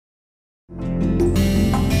Good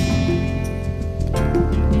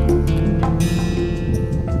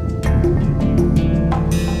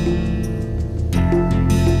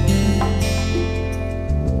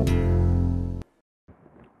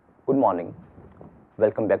morning.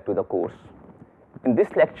 Welcome back to the course. In this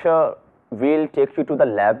lecture, we'll take you to the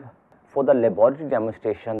lab for the laboratory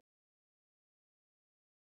demonstration.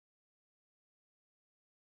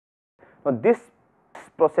 Now, this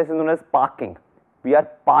process is known as parking. We are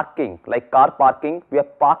parking, like car parking, we are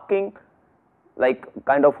parking like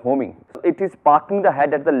kind of homing. It is parking the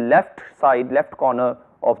head at the left side, left corner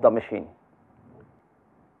of the machine.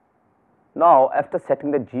 Now, after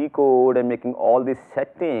setting the G code and making all these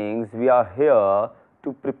settings, we are here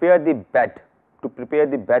to prepare the bed,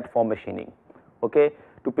 for machining, okay,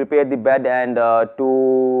 to prepare the bed and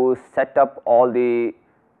to set up all the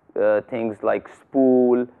things like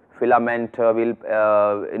spool, filament, will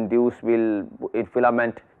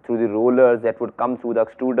filament through the rollers that would come through the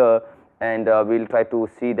extruder, and we'll try to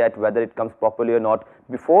see that whether it comes properly or not.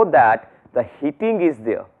 Before that, the heating is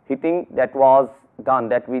there, heating that was done,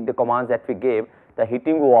 that the commands that we gave, the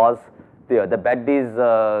heating was there, the bed is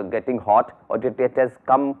getting hot, or it has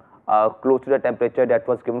come close to the temperature that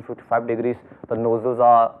was given 55 degrees, the nozzles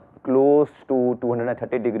are close to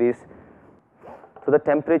 230 degrees. So, the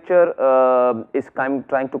temperature is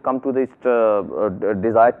trying to come to this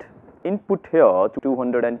desired input here to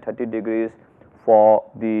 230 degrees for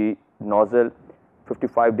the nozzle,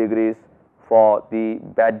 55 degrees for the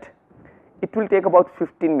bed. It will take about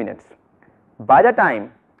 15 minutes. By the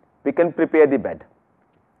time we can prepare the bed.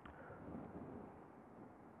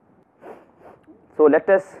 So, let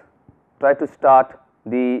us try to start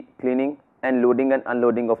the cleaning and loading and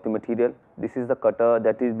unloading of the material. This is the cutter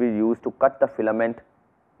that is being used to cut the filament,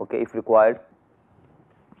 okay, if required.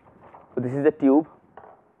 So, this is the tube,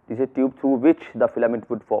 this is a tube through which the filament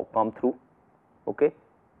would come through, okay.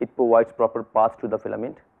 It provides proper path to the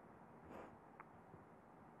filament,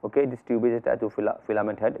 okay. This tube is attached to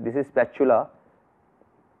filament head. This is spatula,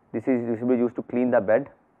 this will be used to clean the bed.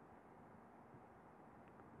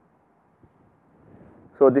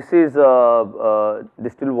 So, this is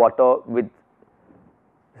distilled water with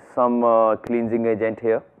some cleansing agent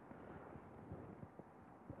here,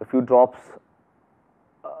 a few drops.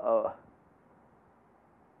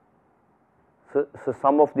 So,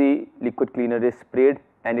 some of the liquid cleaner is sprayed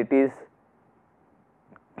and it is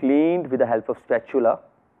cleaned with the help of spatula.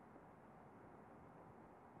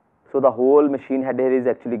 So, the whole machine head here is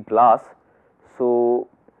actually glass, so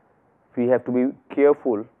we have to be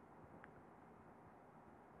careful.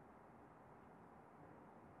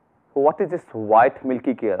 So, what is this white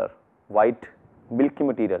milky color, white milky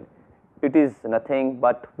material? It is nothing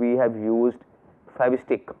but we have used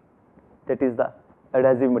fabric, that is the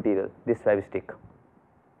adhesive material, this fabric.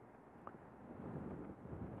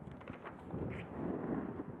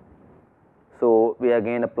 So, we are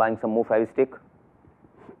again applying some more fabric.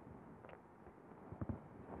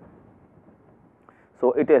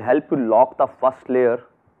 So, it will help to lock the first layer.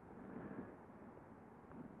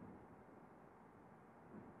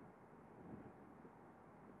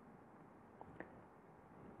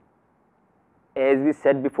 As we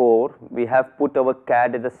said before, we have put our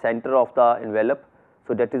CAD at the center of the envelope.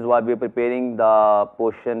 So, that is why we are preparing the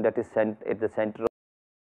portion that is at the center.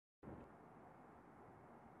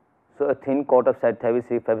 So, a thin coat of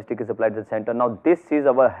fabric is applied at the center. Now, this is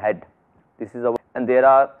our head, and there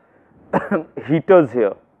are heaters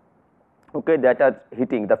here, okay, that are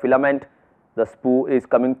heating the filament. The spool is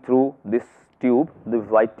coming through this tube, this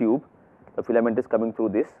white tube, the filament is coming through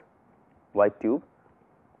this white tube,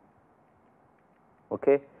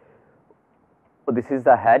 okay. So, this is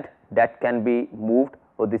the head that can be moved.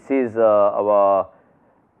 So, this is our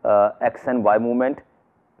X and Y movement,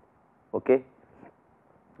 okay.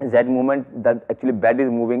 Z movement, that actually bed is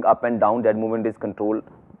moving up and down, that movement is controlled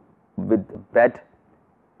with bed.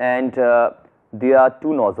 And there are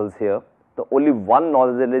two nozzles here. The only one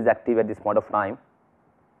nozzle is active at this point of time.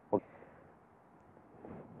 Okay.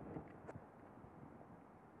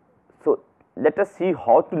 So, let us see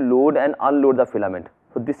how to load and unload the filament.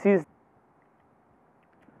 So, this is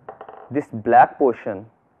this black portion,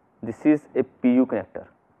 this is a PU connector.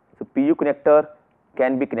 So, PU connector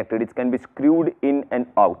can be connected, it can be screwed in and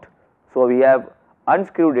out. So, we have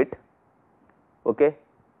unscrewed it, okay.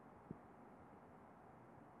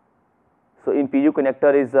 So, in PU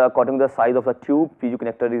connector is according to the size of the tube, PU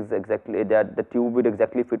connector is exactly that, the tube will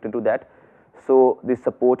exactly fit into that. So, this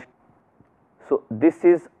support. So,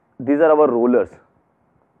 these are our rollers,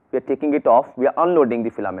 we are taking it off, we are unloading the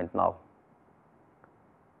filament now,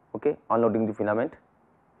 okay, unloading the filament,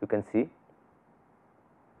 you can see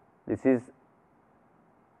This is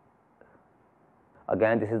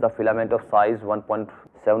again, this is the filament of size 1.75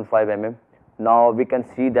 mm. Now we can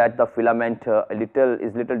see that the filament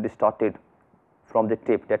is little distorted from the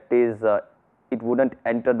tip, that is it wouldn't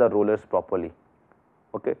enter the rollers properly.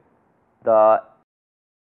 Okay, the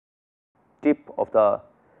tip of the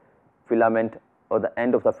filament or the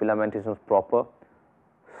end of the filament is not proper,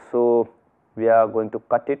 so we are going to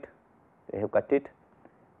cut it. We have cut it,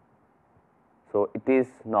 so it is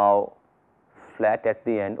now flat at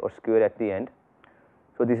the end or square at the end.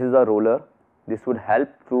 So this is the roller. This would help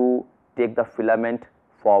to take the filament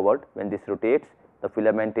forward. When this rotates, the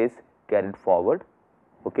filament is carried forward,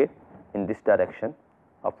 okay, in this direction,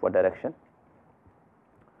 upward direction.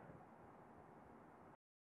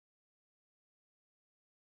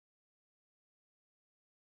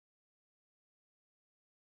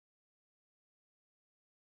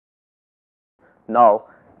 Now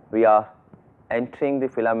we are entering the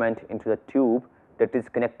filament into the tube that is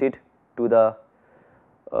connected to the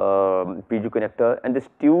PU connector, and this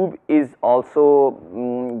tube is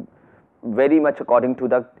also very much according to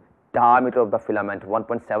the diameter of the filament,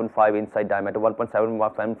 1.75 inside diameter,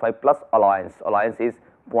 1.75 plus alliance. Alliance is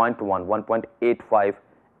 1.85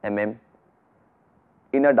 mm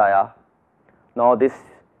inner dia. Now this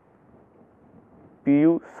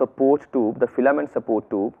PU support tube, the filament support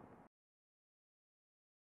tube,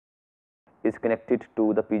 is connected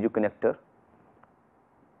to the PU connector.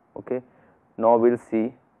 Okay. Now we will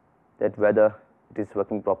see that whether it is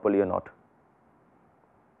working properly or not.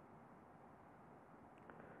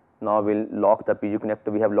 Now we will lock the PU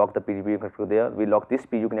connector. We have locked the PU connector there. We lock this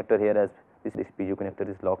PU connector here, as this PU connector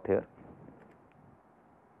is locked here.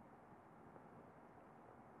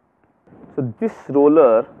 So this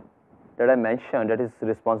roller that I mentioned, that is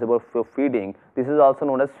responsible for feeding, this is also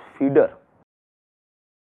known as feeder.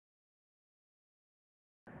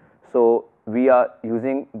 So we are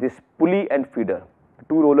using this pulley and feeder.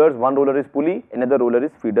 Two rollers, one roller is pulley, another roller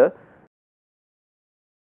is feeder.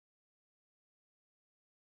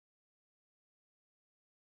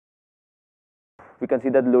 We can see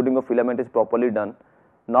that loading of filament is properly done.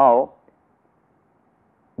 Now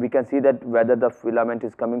we can see that whether the filament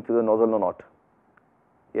is coming through the nozzle or not.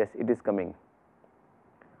 Yes, it is coming.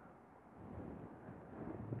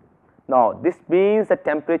 Now this means the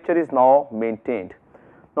temperature is now maintained.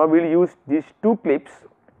 Now we will use these two clips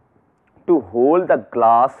to hold the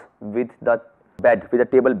glass with the bed, with the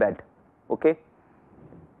table bed. Okay.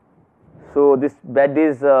 So this bed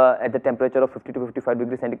is at the temperature of 50 to 55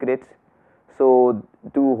 degrees centigrade. So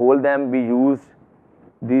to hold them, we use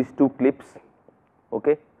these two clips.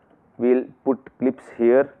 Okay. We will put clips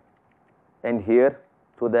here and here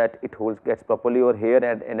so that it gets properly, or here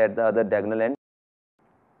and at the other diagonal end.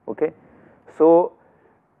 Okay. So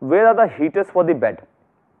where are the heaters for the bed?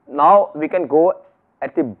 Now we can go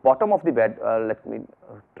at the bottom of the bed. Let me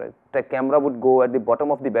try. Camera would go at the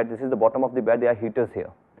bottom of the bed. This is the bottom of the bed. There are heaters here.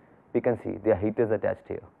 We can see there are heaters attached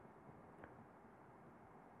here.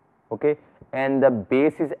 Okay, and the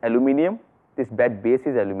base is aluminium. This bed base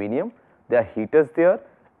is aluminium. There are heaters there,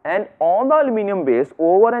 and on the aluminium base,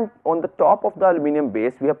 over and on the top of the aluminium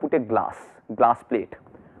base, we have put a glass plate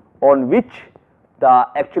on which the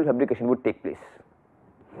actual fabrication would take place.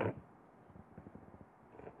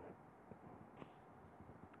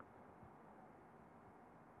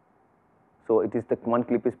 So it is the one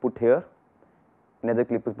clip is put here, another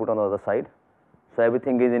clip is put on the other side. So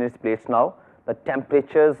everything is in its place now. The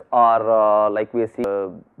temperatures are like we see,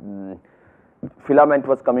 filament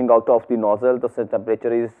was coming out of the nozzle. The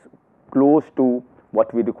temperature is close to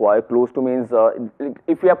what we require. Close to means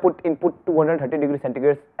if we have input 230 degrees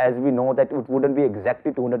centigrade, as we know that it wouldn't be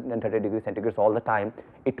exactly 230 degrees centigrade all the time.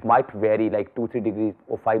 It might vary like 2-3 degrees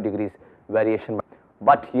or 5 degrees variation.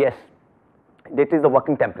 But yes, that is the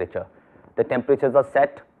working temperature. The temperatures are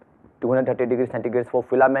set 230 degrees centigrade for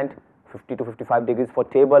filament, 50 to 55 degrees for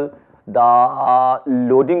table. The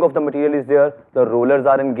loading of the material is there. The rollers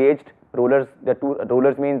are engaged. Rollers, the two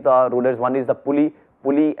rollers means the rollers, one is the pulley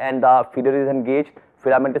and the feeder is engaged.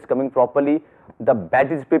 Filament is coming properly. The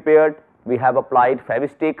bed is prepared. We have applied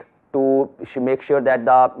Fevistick to make sure that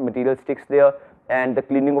the material sticks there, and the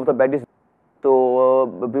cleaning of the bed is. So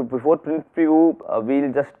before print preview,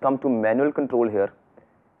 we'll just come to manual control here.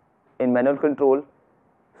 In manual control,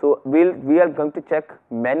 so we are going to check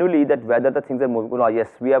manually that whether the things are moving. Oh, yes,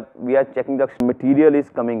 we are checking the material is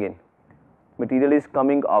coming in, material is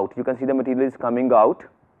coming out. You can see the material is coming out.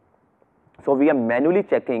 So we are manually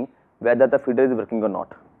checking whether the feeder is working or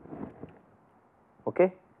not.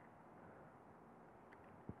 Okay.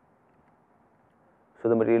 So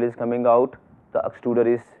the material is coming out. The extruder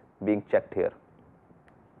is being checked here.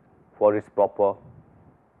 for its proper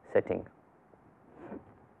setting.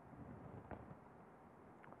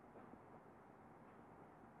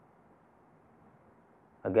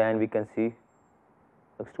 Again we can see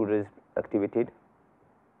extruder is activated.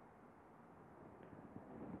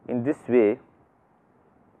 In this way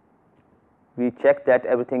we check that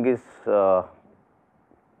everything is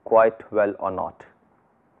quite well or not.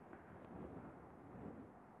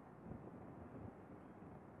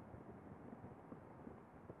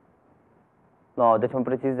 Now the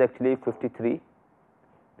temperature is actually 53,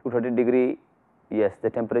 230 degree. Yes, the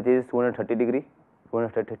temperature is 230 degree,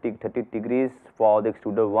 230 degrees for the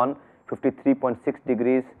extruder 1, 53.6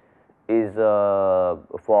 degrees is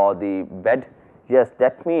for the bed. Yes,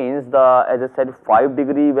 that means the, as I said, 5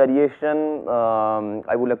 degree variation.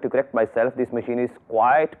 I would like to correct myself. This machine is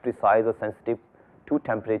quite precise or sensitive to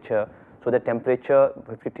temperature. So the temperature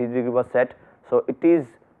 53 degree was set. So it is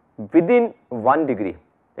within 1 degree.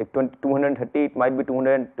 Like 230, it might be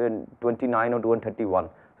 229 or 231.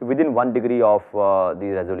 So within 1 degree of the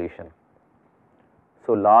resolution.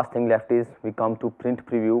 So last thing left is we come to print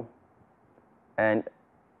preview and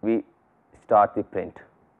we start the print.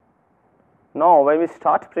 Now when we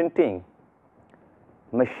start printing,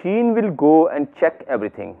 machine will go and check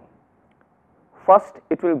everything. First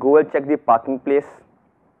it will go and check the parking place,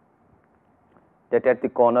 that at the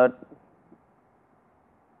corner.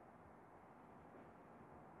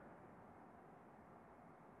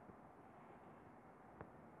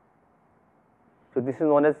 So this is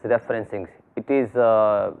known as referencing. It is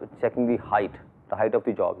checking the height of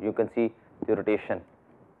the job. You can see the rotation.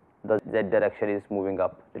 The Z direction is moving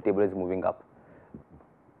up. The table is moving up.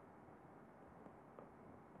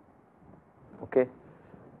 Okay.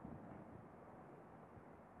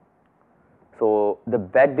 So the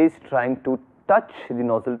bed is trying to touch the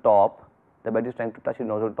nozzle top. The bed is trying to touch the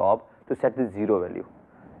nozzle top to set the 0 value.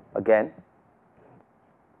 Again,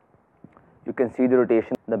 you can see the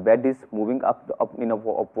rotation. The bed is moving up in an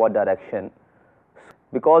upward direction,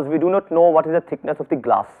 because we do not know what is the thickness of the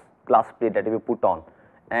glass plate that we put on,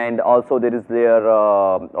 and also there is layer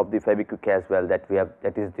of the Fevikwik as well that we have,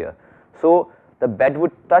 that is there. So the bed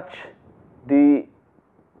would touch the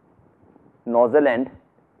nozzle end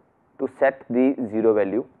to set the 0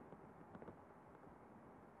 value.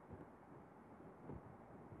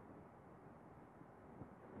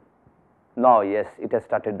 Now yes, it has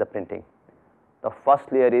started the printing. The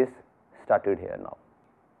first layer is started here now.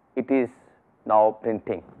 It is now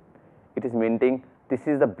printing. It is minting. This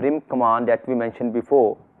is the brim command that we mentioned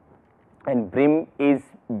before, and brim is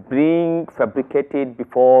being fabricated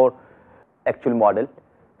before actual model.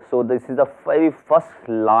 So this is the very first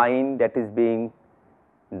line that is being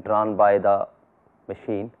drawn by the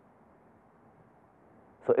machine.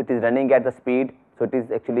 So it is running at the speed. So it is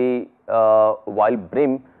actually while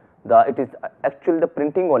brim, it is actually the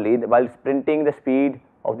printing only. While printing, the speed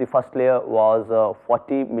of the first layer was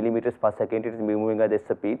 40 millimeters per second. It is moving at this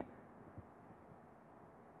speed.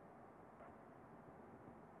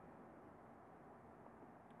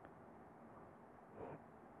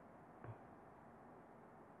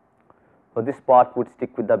 So this part would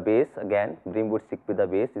stick with the base. Again, brim would stick with the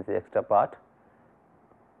base. This is the extra part.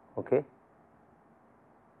 Okay.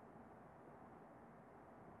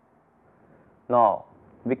 Now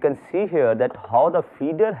we can see here that how the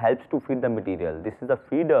feeder helps to feed the material. This is the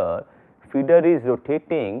feeder. Feeder is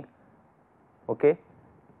rotating. Okay.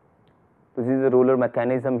 This is the roller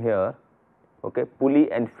mechanism here. Okay. Pulley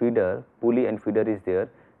and feeder is there.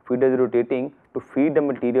 Feeder is rotating to feed the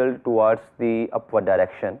material towards the upward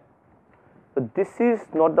direction. So this is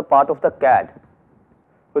not the part of the CAD.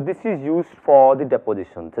 So this is used for the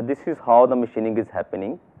deposition. So this is how the machining is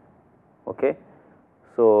happening. Okay.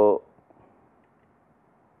 So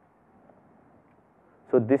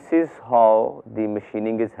this is how the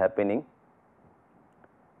machining is happening.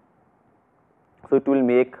 So it will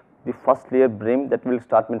make the first layer brim that will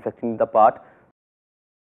start manufacturing the part.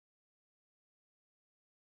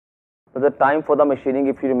 So the time for the machining,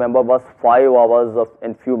 if you remember, was 5 hours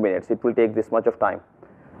and few minutes. It will take this much of time.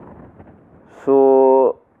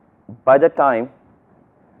 So by the time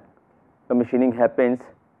the machining happens,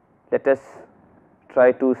 let us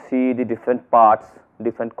try to see the different parts,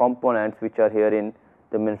 different components which are here in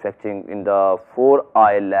the manufacturing in the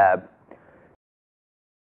 4i lab.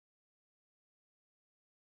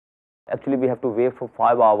 Actually we have to wait for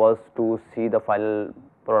 5 hours to see the final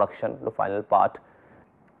production, the final part.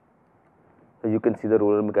 So you can see the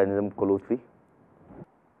roller mechanism closely.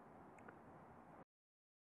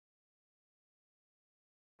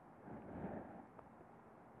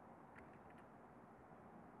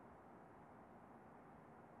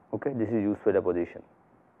 Okay, this is used for deposition.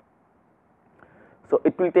 So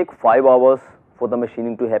it will take 5 hours for the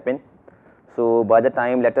machining to happen. So by the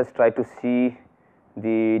time, let us try to see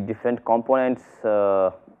the different components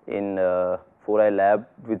in 4i lab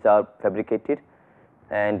which are fabricated,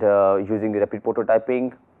 and using rapid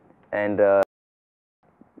prototyping and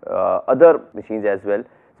other machines as well.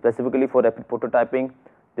 Specifically for rapid prototyping,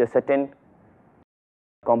 there are certain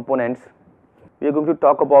components. We are going to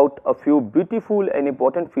talk about a few beautiful and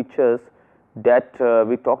important features that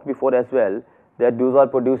we talked before as well, that those are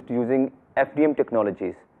produced using FDM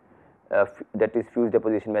technologies, that is fused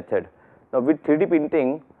deposition method. Now with 3D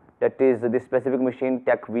printing, that is this specific machine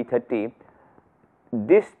TEC V30,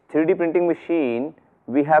 this 3D printing machine,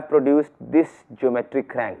 we have produced this geometric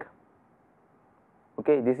crank.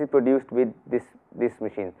 Okay, this is produced with this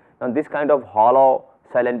machine. Now this kind of hollow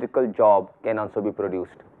cylindrical job can also be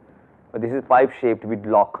produced. But this is pipe shaped with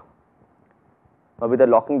lock. Now with the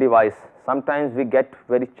locking device, sometimes we get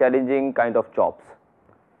very challenging kind of jobs.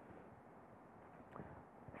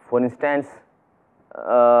 For instance,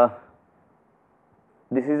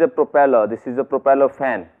 this is a propeller, this is a propeller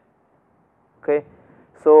fan. Okay,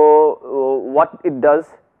 so what it does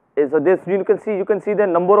is, so this you can see the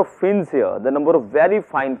number of fins here, the number of very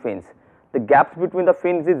fine fins. The gaps between the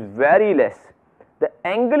fins is very less. The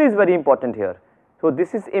angle is very important here. So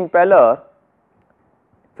this is impeller.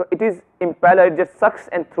 So it is impeller, it just sucks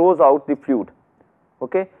and throws out the fluid.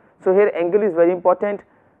 Okay, so here angle is very important.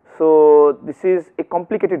 So this is a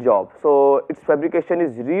complicated job. So its fabrication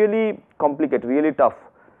is really complicated, really tough.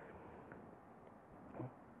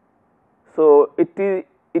 So it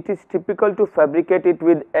is typical to fabricate it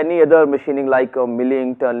with any other machining like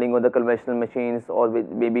milling, turning, or the conventional machines, or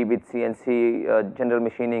maybe with CNC general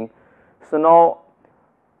machining. So now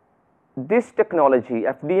this technology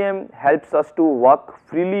FDM helps us to work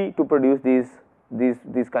freely to produce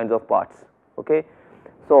these kinds of parts. Okay,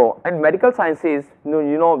 so in medical sciences,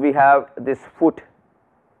 you know we have this foot.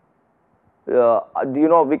 You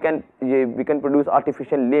know we can produce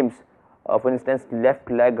artificial limbs. For instance,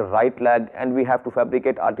 left leg, right leg, and we have to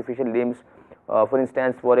fabricate artificial limbs, for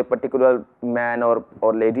instance, for a particular man or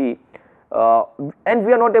lady, and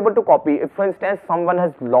we are not able to copy. If for instance someone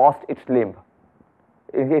has lost its limb,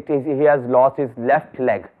 he has lost his left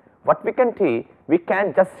leg, what we can do, we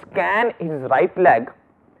can just scan his right leg,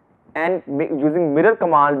 and using mirror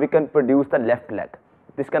command we can produce the left leg.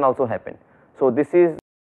 This can also happen. So this is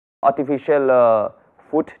artificial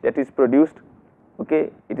foot that is produced.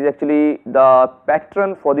 Okay, it is actually the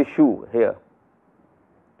pattern for the shoe here.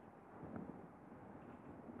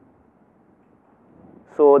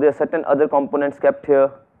 So there are certain other components kept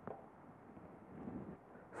here.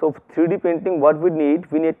 So 3D printing, what we need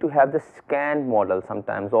to have the scanned model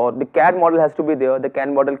sometimes, or the CAD model has to be there. The CAD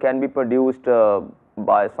model can be produced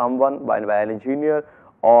by someone, by an engineer,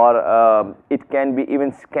 or it can be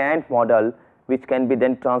even scanned model, which can be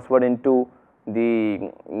then transferred into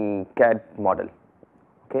the CAD model.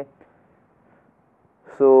 Okay.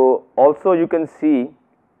 So also you can see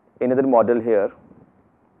another model here.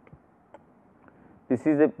 This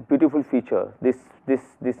is a beautiful feature. This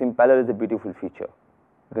impeller is a beautiful feature.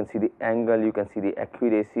 You can see the angle, you can see the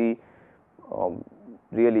accuracy,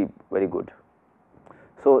 really very good.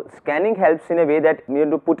 So scanning helps in a way that you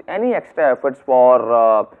need to put any extra efforts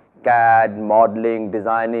for CAD, modeling,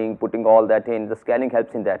 designing, putting all that in. The scanning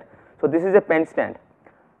helps in that. So this is a pen stand.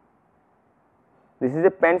 This is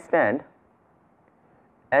a pen stand,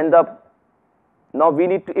 and now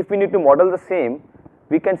if we need to model the same,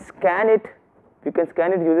 we can scan it. We can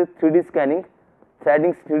scan it using 3D scanning.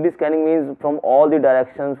 3D scanning means from all the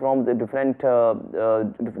directions, from the different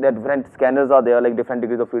scanners are there, like different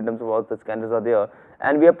degrees of freedom, so all the scanners are there,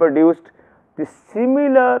 and we have produced the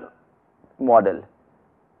similar model.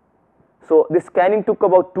 So this scanning took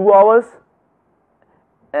about 2 hours,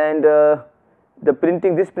 and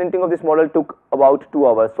this printing of this model took about 2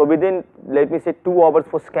 hours. So within, let me say, 2 hours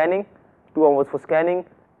for scanning, 2 hours for scanning,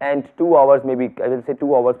 and 2 hours, maybe I will say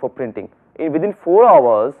 2 hours for printing. Within 4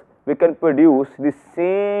 hours, we can produce the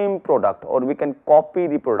same product, or we can copy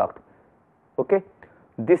the product. Okay,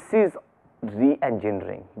 this is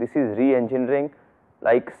re-engineering. This is re-engineering,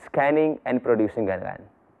 like scanning and producing again.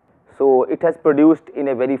 So it has produced in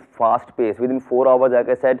a very fast pace within 4 hours, like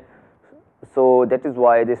I said. So that is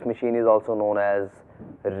why this machine is also known as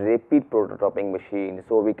rapid prototyping machine.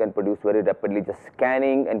 So we can produce very rapidly, just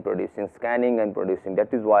scanning and producing, scanning and producing.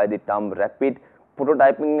 That is why the term rapid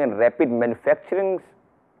prototyping and rapid manufacturing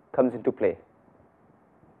comes into play.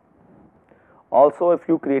 Also a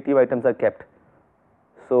few creative items are kept.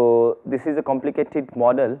 So this is a complicated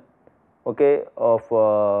model, okay, of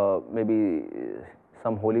maybe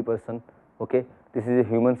some holy person. Okay, this is a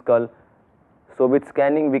human skull. So with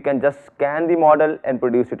scanning we can just scan the model and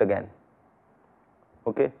produce it again.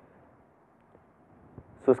 Okay.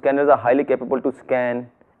 So scanners are highly capable to scan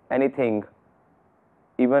anything.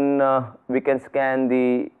 Even we can scan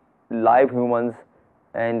the live humans,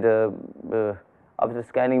 and after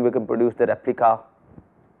scanning we can produce the replica,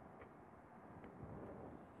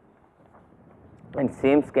 and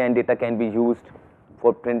same scan data can be used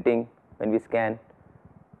for printing when we scan.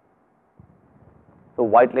 So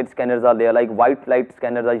white light scanners are there, like white light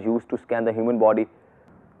scanners are used to scan the human body.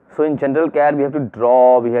 So in general CAD we have to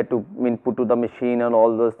draw, we have to input to the machine, and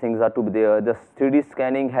all those things are to be there. The 3D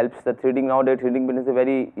scanning helps. The 3D nowadays, 3D print is a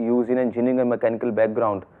very used in engineering and mechanical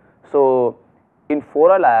background. So in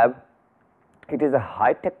 4i lab, it is a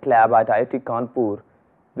high-tech lab at IIT Kanpur.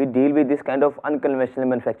 We deal with this kind of unconventional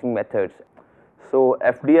manufacturing methods. So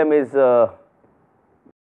FDM is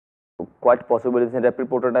quite possible. It's in rapid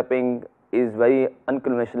prototyping is very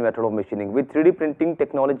unconventional method of machining. With 3D printing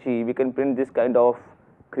technology, we can print this kind of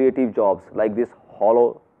creative jobs like this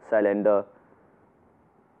hollow cylinder.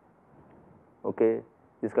 Okay,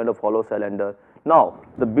 this kind of hollow cylinder. Now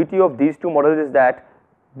the beauty of these two models is that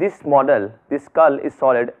this model, this skull is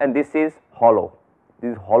solid and this is hollow.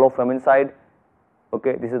 This is hollow from inside.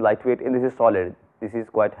 Okay, this is lightweight and this is solid. This is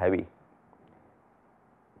quite heavy.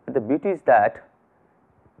 But the beauty is that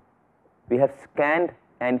we have scanned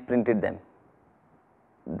and printed them.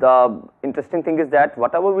 The interesting thing is that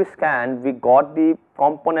whatever we scanned, we got the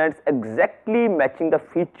components exactly matching the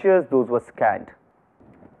features those were scanned.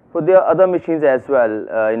 So there are other machines as well,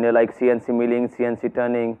 like CNC milling, CNC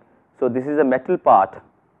turning. So this is a metal part.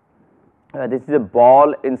 This is a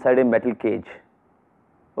ball inside a metal cage.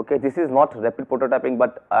 Okay, this is not rapid prototyping,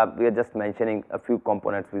 but we are just mentioning a few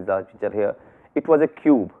components which are here. It was a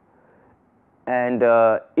cube, and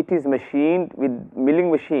it is machined with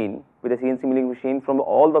milling machine, with a CNC milling machine from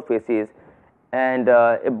all the faces, and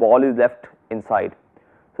a ball is left inside.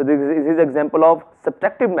 So this is example of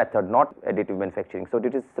subtractive method, not additive manufacturing. So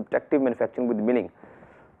it is subtractive manufacturing with milling.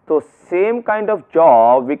 So same kind of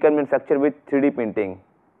job we can manufacture with 3D printing.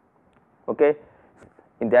 Okay,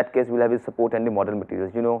 in that case we will have the support and the model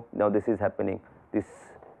materials. You know, now this is happening. This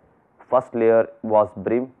first layer was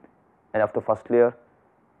brim, and after first layer,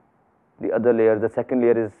 the other layer, the second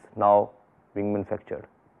layer is now being manufactured.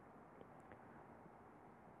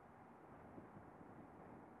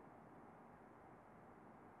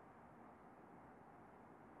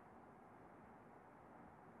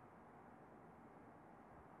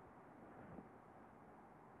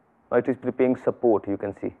 Now it is preparing support, you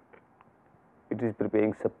can see. It is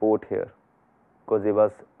preparing support here because there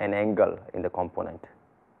was an angle in the component.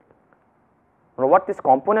 Now what this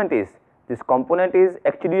component is? This component is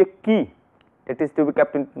actually a key that is to be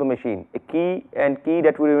kept into the machine. A key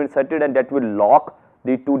that will be inserted and that will lock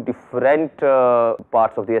the two different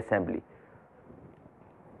parts of the assembly.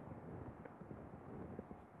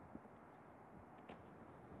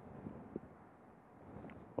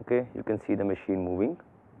 Okay, you can see the machine moving.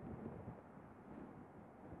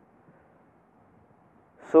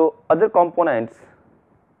 So other components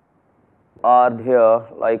are here,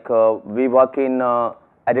 like we work in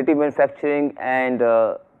additive manufacturing and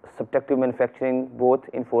subtractive manufacturing both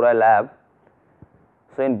in 4i lab.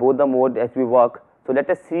 So in both the mode as we work. So let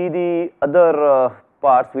us see the other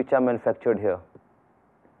parts which are manufactured here.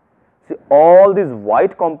 See, all these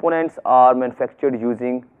white components are manufactured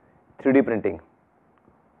using 3D printing.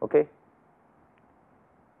 Okay.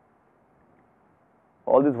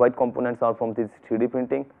 All these white components are from this 3D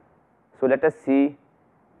printing. So let us see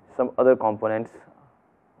some other components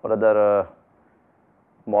or other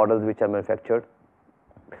models which are manufactured.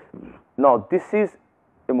 Now this is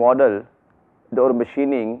a model or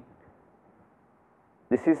machining.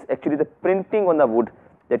 This is actually the printing on the wood,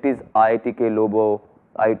 that is IITK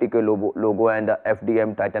logo and the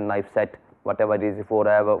FDM Titan knife set, whatever it is,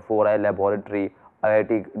 4i laboratory,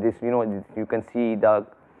 IIT. This, you know, you can see the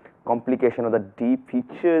complication of the deep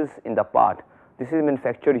features in the part. This is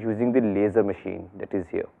manufactured using the laser machine that is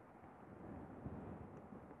here.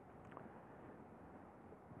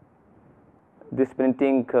 This is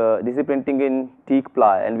printing in teak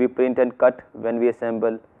ply, and we print and cut when we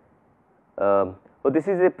assemble. So this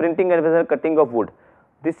is a printing and cutting of wood.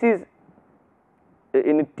 This is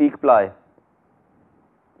in teak ply.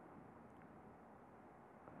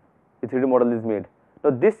 The 3D model is made.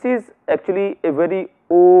 Now this is actually a very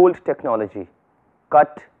old technology.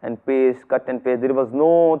 Cut and paste, cut and paste. There was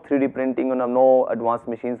no 3D printing and no advanced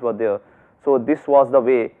machines were there. So this was the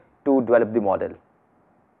way to develop the model.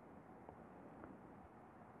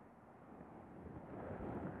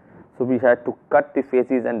 So we had to cut the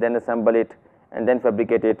faces and then assemble it and then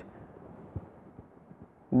fabricate it.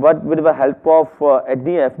 but with the help of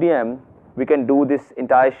FDM, we can do this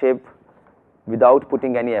entire shape without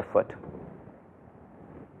putting any effort.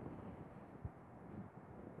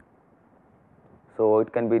 So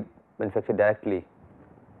it can be manufactured directly.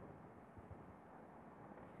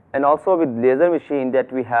 And also with laser machine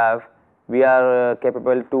that we have, we are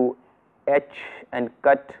capable to etch and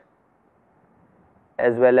cut,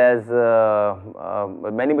 as well as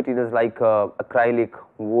many materials like acrylic,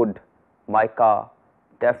 wood, mica,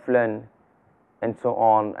 Teflon, and so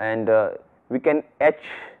on, and we can etch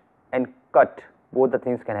and cut. Both the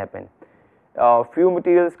things can happen. Few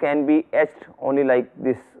materials can be etched only like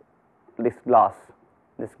this glass.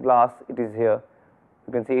 This glass, it is here.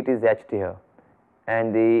 You can see it is etched here,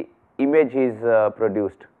 and the image is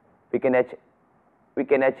produced. We can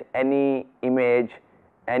etch any image,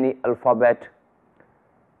 any alphabet.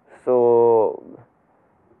 So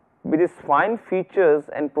with these fine features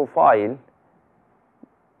and profile,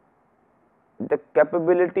 the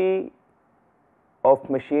capability of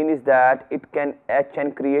machine is that it can etch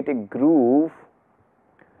and create a groove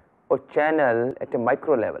or channel at a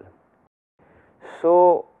micro level.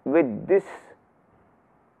 So with this,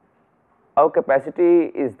 our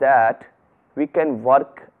capacity is that we can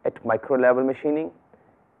work at micro level machining,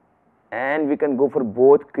 and we can go for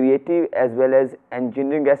both creative as well as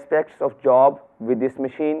engineering aspects of job with this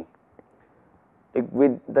machine,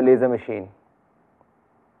 with the laser machine.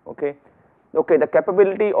 Okay. Okay, the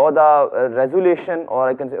capability or the resolution, or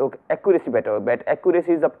I can say accuracy better, but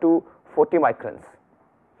accuracy is up to 40 microns.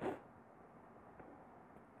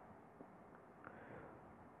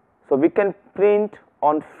 So we can print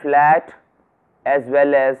on flat as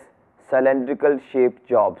well as cylindrical shaped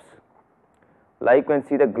jobs. Like when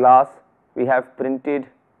see the glass, we have printed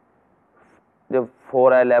the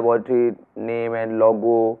 4i laboratory name and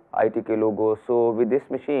logo, ITK logo. So with this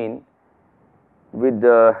machine, with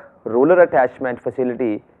the roller attachment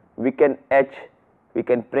facility, we can etch, we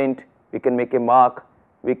can print, we can make a mark,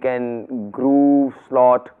 we can groove,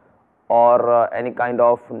 slot, or any kind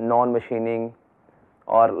of non-machining,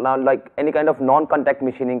 or like any kind of non-contact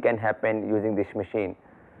machining can happen using this machine.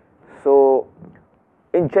 So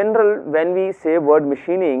in general, when we say word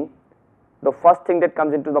machining, the first thing that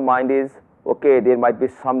comes into the mind is, okay, there might be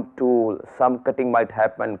some tool, some cutting might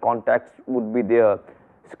happen, contacts would be there,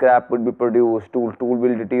 scrap would be produced, tool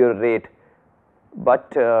will deteriorate. But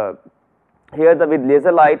here with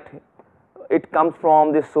laser light, it comes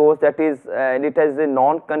from the source, that is and it has a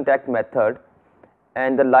non-contact method,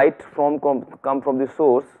 and the light come from the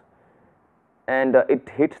source, and it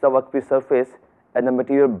hits the workpiece surface, and the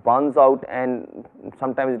material burns out, and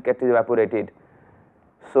sometimes it gets evaporated.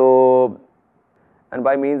 So, and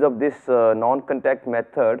by means of this non-contact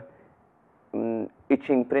method,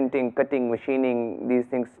 etching, printing, cutting, machining, these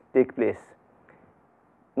things take place.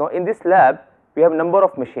 Now in this lab, we have number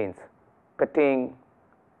of machines, cutting,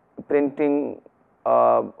 printing,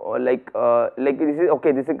 like this is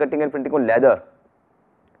okay. This is cutting and printing on leather.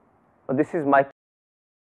 Now this is mica.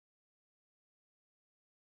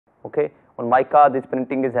 Okay, on mica, this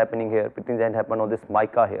printing is happening here. Printing can happen on this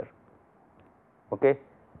mica here. Okay,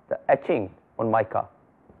 the etching on mica.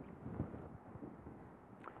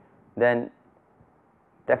 Then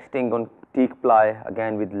texting on teak ply,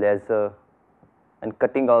 again with laser, and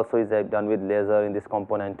cutting also is done with laser in this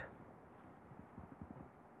component.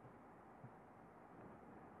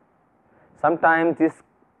 Sometimes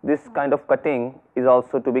this kind of cutting is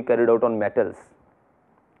also to be carried out on metals.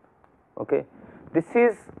 Okay, this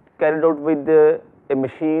is carried out with a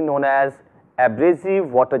machine known as abrasive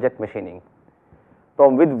water jet machining. So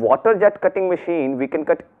with water jet cutting machine, we can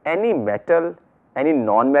cut any metal, any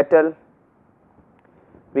non-metal.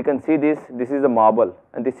 We can see this is a marble,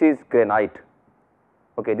 and this is granite.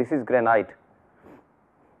 Okay, this is granite.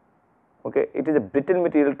 Okay, it is a brittle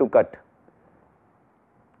material to cut.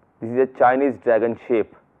 This is a Chinese dragon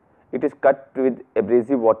shape. It is cut with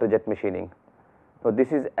abrasive water jet machining. So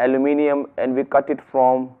this is aluminium, and we cut it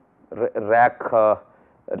from rack,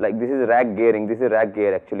 like this is rack gearing. This is rack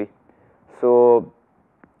gear actually. So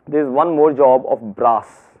there is one more job of brass.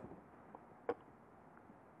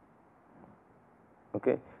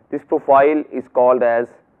 Okay, this profile is called as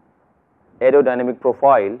aerodynamic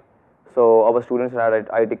profile. So our students at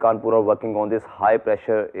IIT Kanpur are working on this high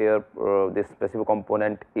pressure air. This specific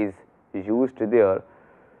component is used there.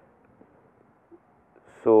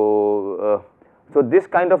 So so this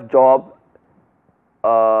kind of job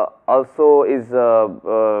also is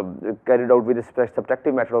carried out with a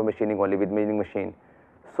subtractive method of machining only, with milling machine.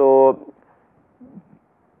 So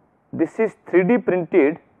this is 3D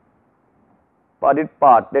printed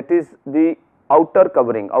part, that is the outer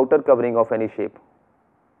covering of any shape.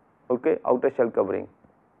 okay, outer shell covering.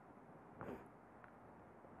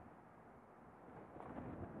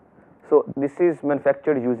 So this is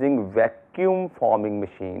manufactured using vacuum forming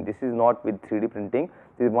machine. This is not with 3D printing.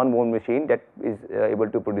 This is one more machine that is able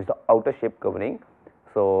to produce the outer shape covering.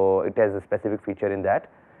 So it has a specific feature in that.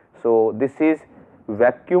 So this is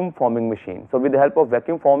vacuum forming machine. So with the help of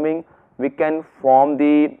vacuum forming, we can form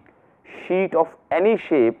the sheet of any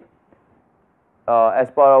shape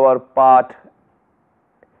as per our part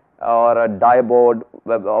or a die board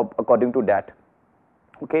according to that.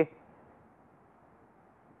 Okay.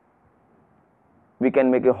 We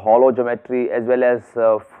can make a hollow geometry, as well as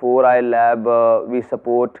 4i lab we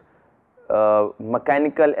support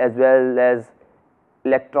mechanical as well as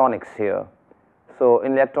electronics here. So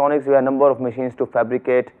in electronics we have a number of machines to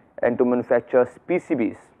fabricate and to manufacture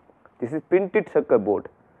PCBs. This is printed circuit board.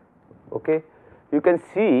 Okay, you can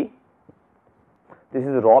see this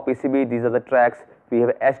is raw PCB. These are the tracks. We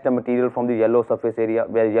have etched the material from the yellow surface area,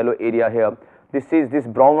 where yellow area here. This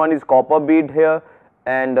brown one is copper bead here.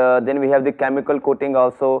 And then we have the chemical coating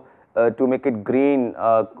also to make it green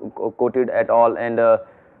coated at all, and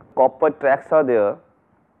copper tracks are there,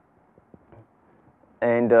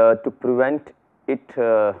 and to prevent it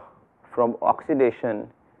from oxidation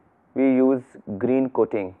we use green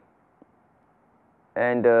coating,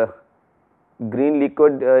 and green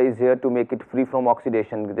liquid is here to make it free from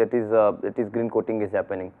oxidation. That is green coating is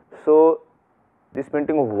happening. So this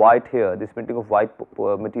printing of white here, this printing of white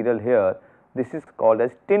material here, this is called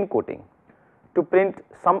as tin coating. To print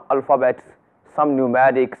some alphabets, some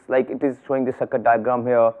numerics, like it is showing the circuit diagram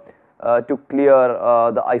here, to clear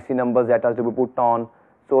the IC numbers that are to be put on.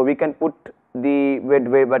 So we can put the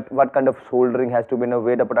what kind of soldering has to be,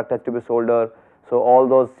 where the product has to be soldered. So all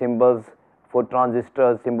those symbols for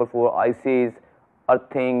transistors, symbol for ICs,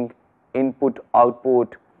 earthing, input,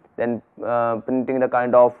 output, then printing the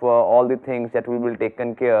kind of all the things that will be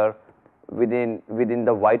taken care within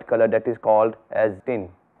the white color, that is called as tin.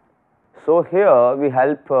 So here we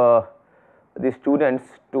help the students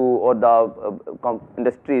to, or the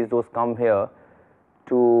industries, those come here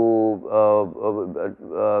to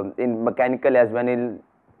in mechanical as well in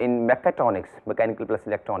mechatronics, mechanical plus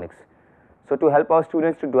electronics. So to help our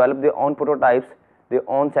students to develop their own prototypes, their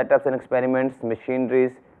own setups and experiments,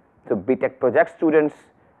 machineries. So BTech project students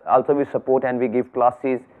also we support, and we give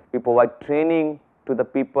classes, we provide training to the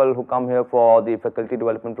people who come here for the faculty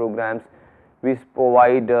development programs. We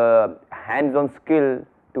provide hands-on skill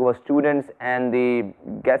to our students and the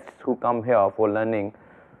guests who come here for learning,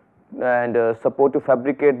 and support to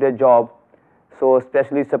fabricate their job. So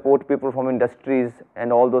especially support people from industries,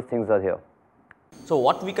 and all those things are here. So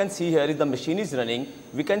what we can see here is the machine is running.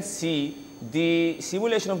 We can see the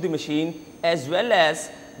simulation of the machine as well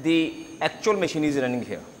as the actual machine is running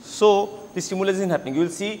here. So the simulation is happening. You will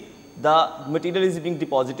see the material is being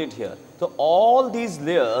deposited here. So all these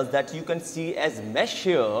layers that you can see as mesh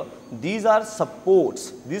here, these are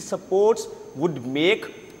supports. These supports would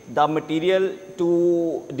make the material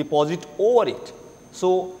to deposit over it.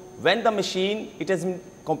 So when the machine, it has been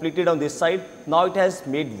completed on this side, now it has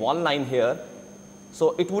made one line here.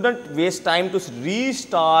 So it wouldn't waste time to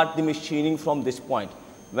restart the machining from this point.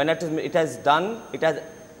 When it has done, it has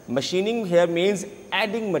machining here means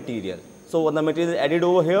adding material. So when the material is added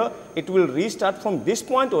over here, it will restart from this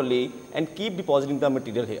point only and keep depositing the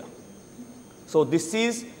material here. So this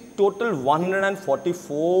is total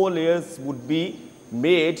 144 layers would be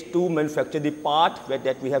made to manufacture the part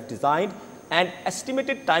that we have designed, and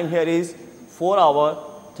estimated time here is 4 hours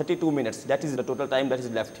 32 minutes. That is the total time that is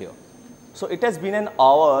left here. So it has been an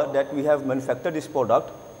hour that we have manufactured this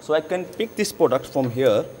product. So I can pick this product from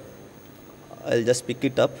here. I'll just pick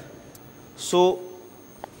it up. So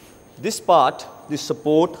this part, this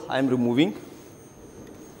support I am removing.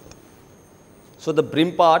 So the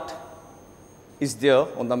brim part is there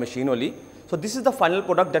on the machine only. So this is the final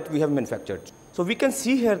product that we have manufactured. So we can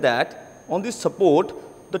see here that on this support,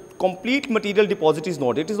 the complete material deposit is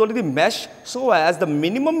not. It is only the mesh, so as the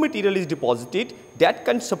minimum material is deposited that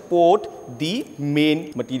can support the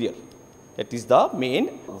main material. That is the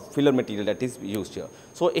main filler material that is used here.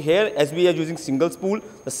 So here, as we are using single spool,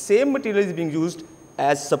 the same material is being used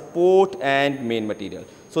as support and main material.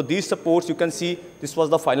 So these supports, you can see this was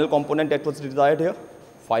the final component that was desired here,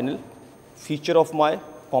 final feature of my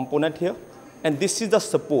component here, and this is the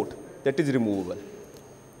support that is removable.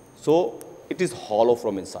 So it is hollow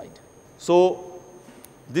from inside. So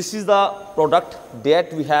this is the product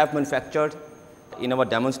that we have manufactured in our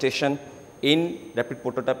demonstration in rapid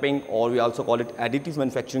prototyping, or we also call it additive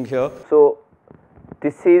manufacturing here. So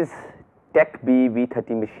this is Tech B V30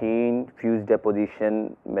 machine, fused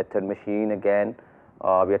deposition method machine again.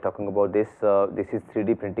 we are talking about this. This is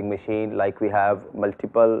 3D printing machine, like we have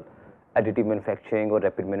multiple additive manufacturing or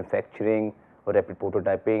rapid manufacturing or rapid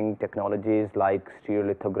prototyping technologies like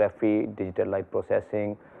stereolithography, digital light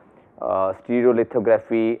processing.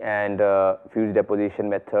 Stereolithography and fused deposition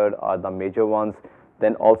method are the major ones.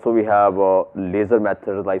 Then also we have laser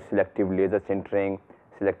methods like selective laser sintering,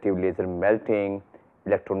 selective laser melting,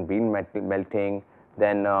 electron beam melting,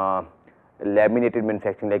 then laminated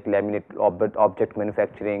manufacturing like laminate object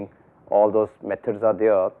manufacturing. All those methods are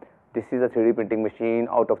there. This is a 3D printing machine.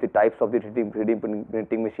 Out of the types of the 3D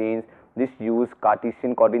printing machines, this use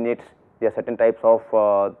Cartesian coordinates. There are certain types of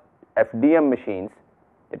FDM machines,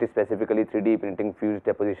 that is specifically 3D printing fused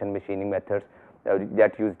deposition machining methods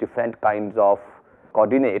that use different kinds of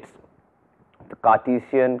coordinates. The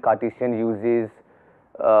Cartesian uses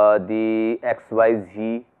the x, y,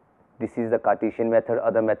 z. This is the Cartesian method.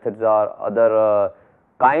 Other methods are other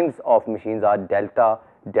kinds of machines are delta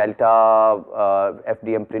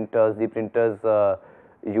FDM printers. The printers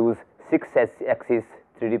use 6-axis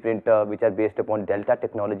 3D printer, which are based upon delta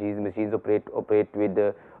technologies. Machines operate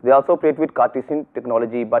with they also operate with Cartesian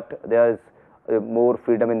technology, but there is more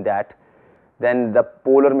freedom in that. Then the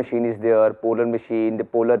polar machine is there. Polar machine, the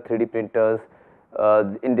polar 3D printers.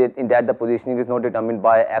 In that the positioning is not determined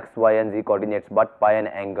by x, y, and z coordinates, but by an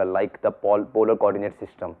angle, like the polar coordinate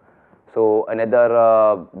system. So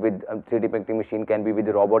another with 3D printing machine can be with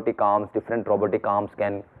the robotic arms. Different robotic arms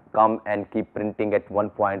can come and keep printing at one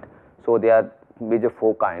point. So there are major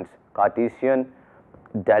 4 kinds: Cartesian,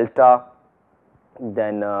 delta,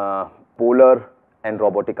 then polar, and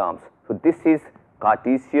robotic arms. So this is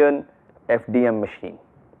Cartesian FDM machine.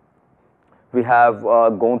 We have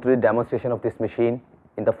gone through the demonstration of this machine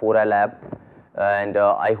in the 4i lab, and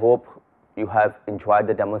I hope you have enjoyed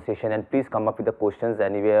the demonstration, and please come up with the questions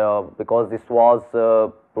anywhere, because this was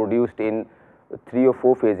produced in 3 or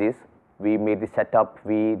 4 phases. We made the setup,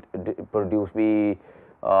 we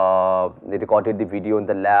recorded the video in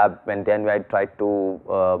the lab, and then I tried to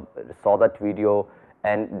saw that video,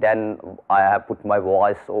 and then I have put my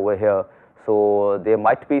voice over here. So there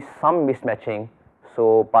might be some mismatching,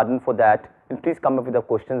 so pardon for that, and please come up with the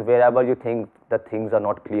questions wherever you think the things are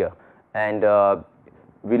not clear, and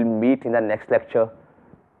we'll meet in the next lecture.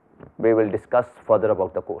 We will discuss further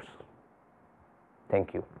about the course.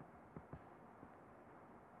 Thank you.